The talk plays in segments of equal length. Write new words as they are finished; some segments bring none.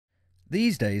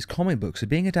These days, comic books are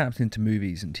being adapted into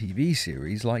movies and TV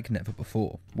series like never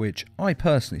before, which I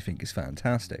personally think is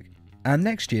fantastic. And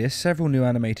next year, several new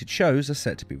animated shows are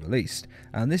set to be released,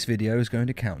 and this video is going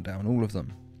to count down all of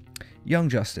them. Young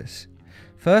Justice.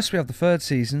 First, we have the third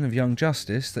season of Young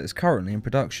Justice that is currently in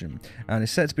production, and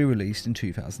is set to be released in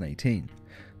 2018.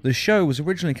 The show was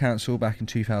originally cancelled back in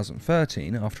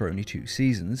 2013 after only 2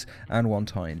 seasons and one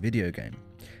tie-in video game.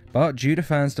 But due to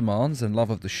fans' demands and love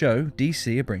of the show,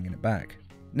 DC are bringing it back.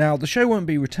 Now, the show won't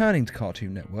be returning to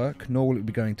Cartoon Network, nor will it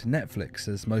be going to Netflix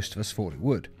as most of us thought it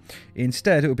would.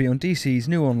 Instead, it will be on DC's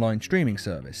new online streaming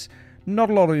service. Not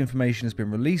a lot of information has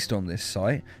been released on this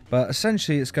site, but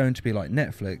essentially it's going to be like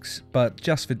Netflix, but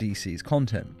just for DC's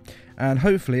content. And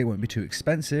hopefully it won't be too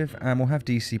expensive, and we'll have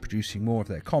DC producing more of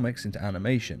their comics into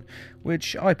animation,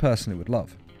 which I personally would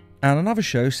love. And another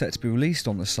show set to be released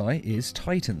on the site is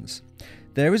Titans.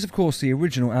 There is of course the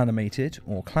original animated,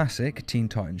 or classic, Teen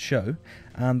Titans show,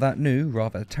 and that new,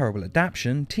 rather terrible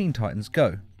adaptation, Teen Titans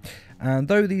Go. And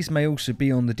though these may also be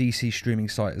on the DC streaming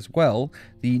site as well,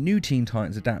 the new Teen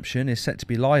Titans adaptation is set to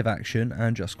be live action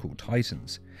and just called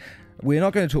Titans. We're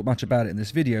not going to talk much about it in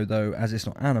this video though, as it's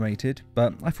not animated,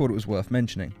 but I thought it was worth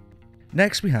mentioning.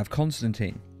 Next we have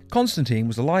Constantine. Constantine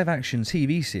was a live-action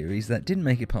TV series that didn't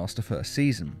make it past the first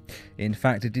season. In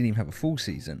fact, it didn't even have a full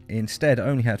season. Instead, it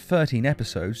only had 13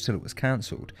 episodes till it was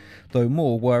cancelled, though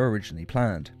more were originally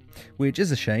planned. Which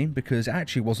is a shame because it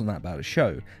actually wasn't that bad a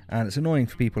show, and it's annoying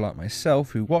for people like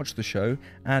myself who watched the show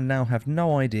and now have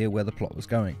no idea where the plot was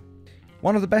going.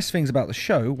 One of the best things about the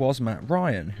show was Matt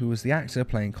Ryan, who was the actor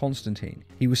playing Constantine.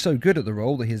 He was so good at the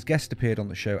role that his guest appeared on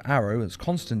the show Arrow as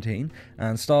Constantine,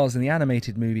 and stars in the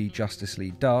animated movie Justice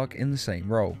League Dark in the same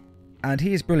role. And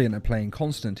he is brilliant at playing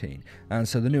Constantine, and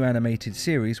so the new animated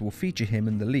series will feature him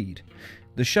in the lead.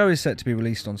 The show is set to be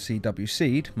released on CW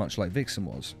Seed, much like Vixen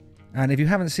was. And if you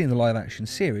haven't seen the live action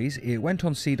series, it went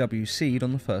on CW Seed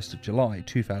on the 1st of July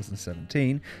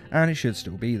 2017, and it should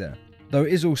still be there. Though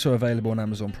it is also available on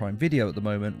Amazon Prime Video at the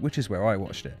moment, which is where I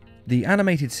watched it. The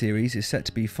animated series is set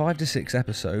to be 5 to 6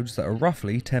 episodes that are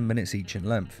roughly 10 minutes each in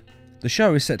length. The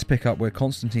show is set to pick up where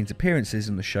Constantine's appearances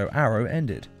in the show Arrow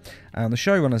ended, and the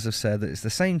showrunners have said that it's the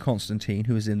same Constantine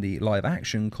who is in the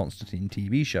live-action Constantine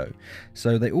TV show,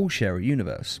 so they all share a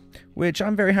universe, which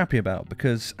I'm very happy about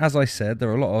because, as I said, there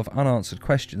are a lot of unanswered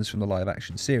questions from the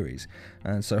live-action series,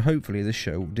 and so hopefully this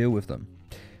show will deal with them.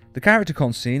 The character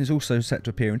Constantine is also set to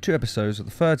appear in 2 episodes of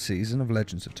the 3rd season of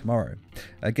Legends of Tomorrow.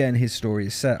 Again, his story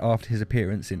is set after his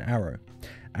appearance in Arrow.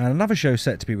 And another show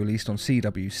set to be released on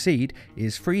CW Seed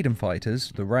is Freedom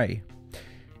Fighters: The Ray.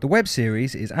 The web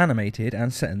series is animated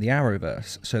and set in the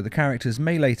Arrowverse, so the characters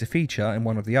may later feature in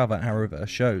one of the other Arrowverse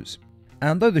shows.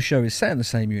 And though the show is set in the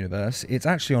same universe, it's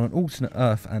actually on an alternate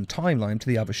Earth and timeline to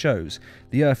the other shows.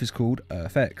 The Earth is called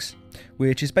Earth X,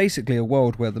 which is basically a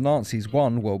world where the Nazis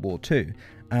won World War II,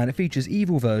 and it features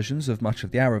evil versions of much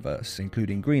of the Arrowverse,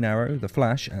 including Green Arrow, The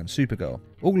Flash and Supergirl,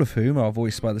 all of whom are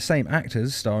voiced by the same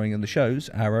actors starring in the shows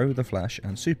Arrow, The Flash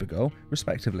and Supergirl,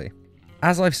 respectively.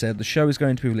 As I've said, the show is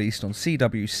going to be released on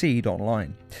CW Seed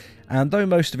Online, and though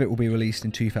most of it will be released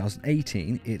in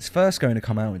 2018, it's first going to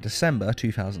come out in December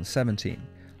 2017.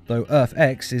 Though Earth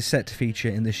X is set to feature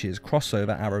in this year's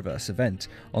crossover Arrowverse event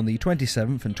on the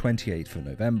 27th and 28th of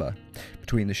November,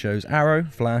 between the shows Arrow,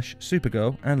 Flash,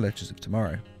 Supergirl and Legends of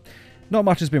Tomorrow. Not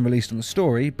much has been released on the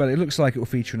story, but it looks like it will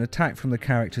feature an attack from the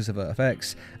characters of Earth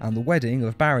X and the wedding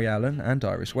of Barry Allen and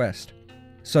Iris West.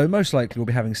 So most likely we'll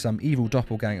be having some evil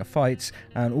doppelganger fights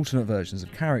and alternate versions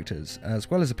of characters, as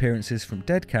well as appearances from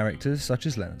dead characters such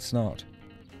as Leonard Snart.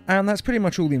 And that's pretty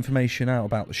much all the information out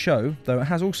about the show, though it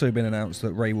has also been announced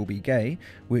that Ray will be gay,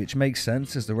 which makes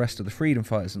sense as the rest of the freedom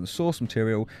fighters in the source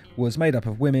material was made up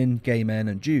of women, gay men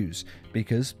and Jews,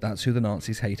 because that's who the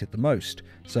Nazis hated the most.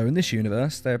 So in this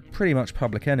universe, they're pretty much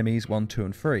public enemies 1, 2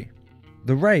 and 3.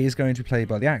 The Ray is going to be played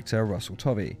by the actor Russell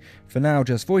Tovey, for now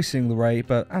just voicing the Ray,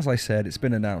 but as I said, it's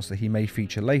been announced that he may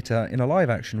feature later in a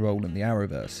live-action role in the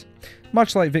Arrowverse.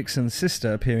 Much like Vixen's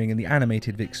sister appearing in the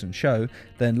animated Vixen show,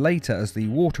 then later as the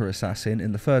water assassin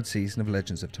in the 3rd season of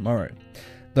Legends of Tomorrow.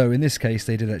 Though in this case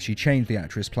they did actually change the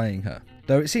actress playing her.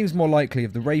 Though it seems more likely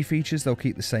if the Ray features they'll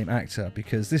keep the same actor,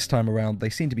 because this time around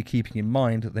they seem to be keeping in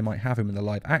mind that they might have him in the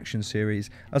live-action series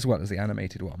as well as the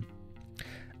animated one.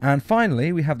 And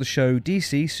finally, we have the show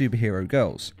DC Superhero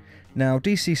Girls. Now,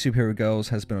 DC Superhero Girls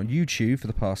has been on YouTube for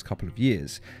the past couple of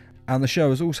years, and the show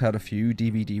has also had a few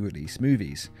DVD release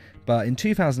movies. But in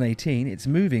 2018, it's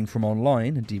moving from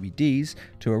online and DVDs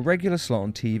to a regular slot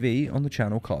on TV on the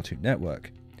channel Cartoon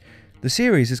Network. The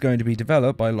series is going to be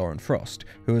developed by Lauren Frost,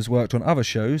 who has worked on other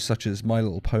shows such as My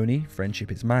Little Pony,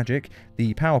 Friendship is Magic,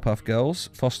 The Powerpuff Girls,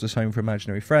 Foster's Home for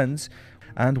Imaginary Friends,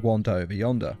 and Wanda Over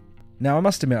Yonder. Now, I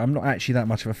must admit, I'm not actually that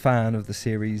much of a fan of the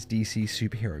series DC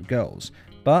Superhero Girls,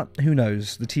 but who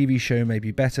knows, the TV show may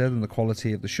be better than the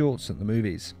quality of the shorts and the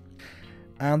movies.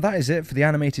 And that is it for the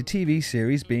animated TV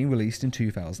series being released in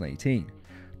 2018.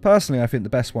 Personally, I think the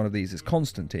best one of these is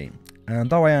Constantine, and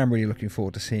though I am really looking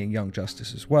forward to seeing Young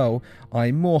Justice as well,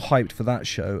 I'm more hyped for that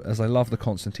show as I love the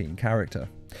Constantine character.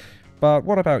 But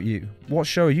what about you? What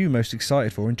show are you most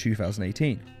excited for in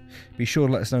 2018? Be sure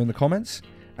to let us know in the comments.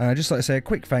 And I'd just like to say a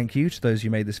quick thank you to those who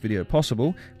made this video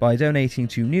possible by donating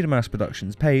to Needle Mouse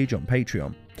Productions page on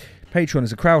Patreon. Patreon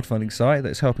is a crowdfunding site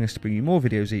that is helping us to bring you more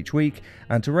videos each week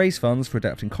and to raise funds for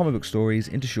adapting comic book stories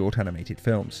into short animated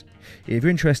films. If you're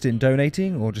interested in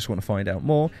donating or just want to find out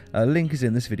more, a link is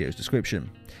in this video's description.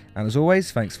 And as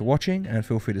always, thanks for watching and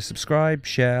feel free to subscribe,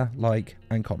 share, like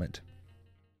and comment.